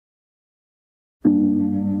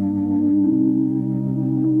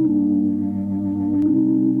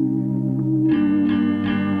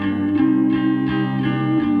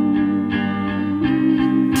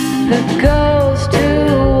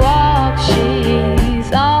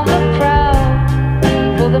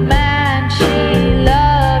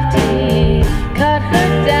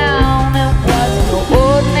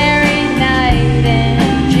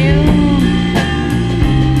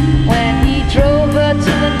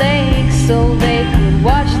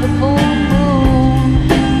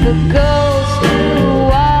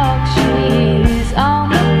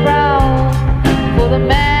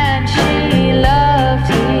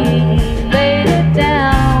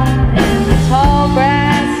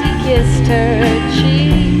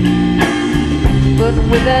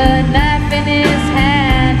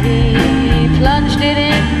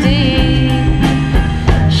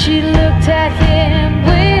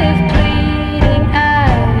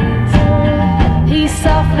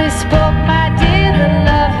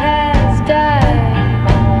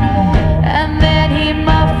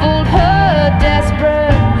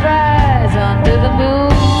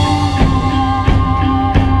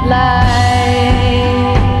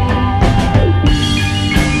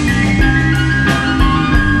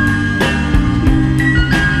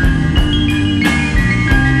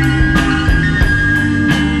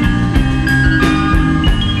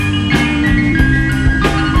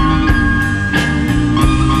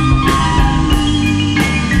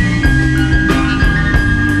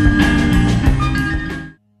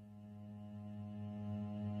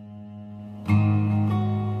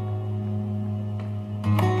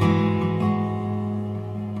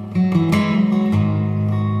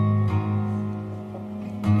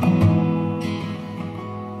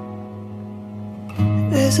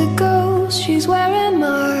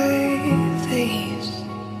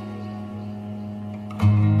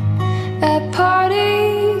At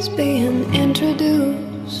parties being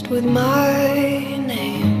introduced with my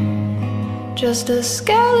name, just a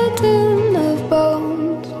skeleton of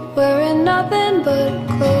bones, wearing nothing but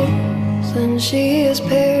clothes, and she is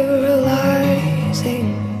paralyzing.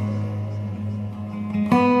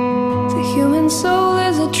 The human soul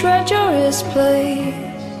is a treacherous place.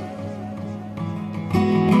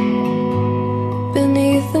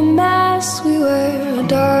 Beneath the mask we wear, a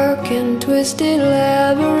dark and twisted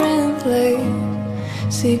labyrinth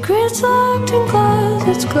laid. Secrets locked in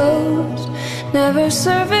closets closed, never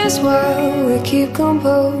surface while we keep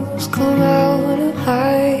composed. Come out of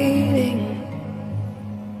hiding.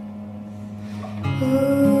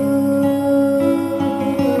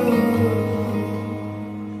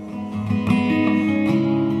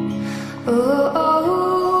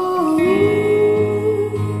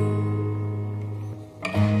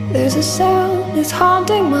 There's a sound, it's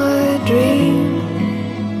haunting my dream,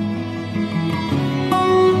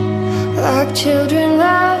 like children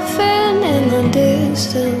laughing in the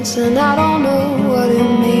distance, and I don't know what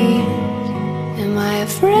it means. Am I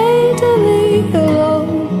afraid to leave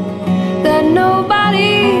alone, that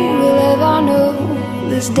nobody will ever know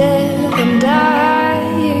this death and die?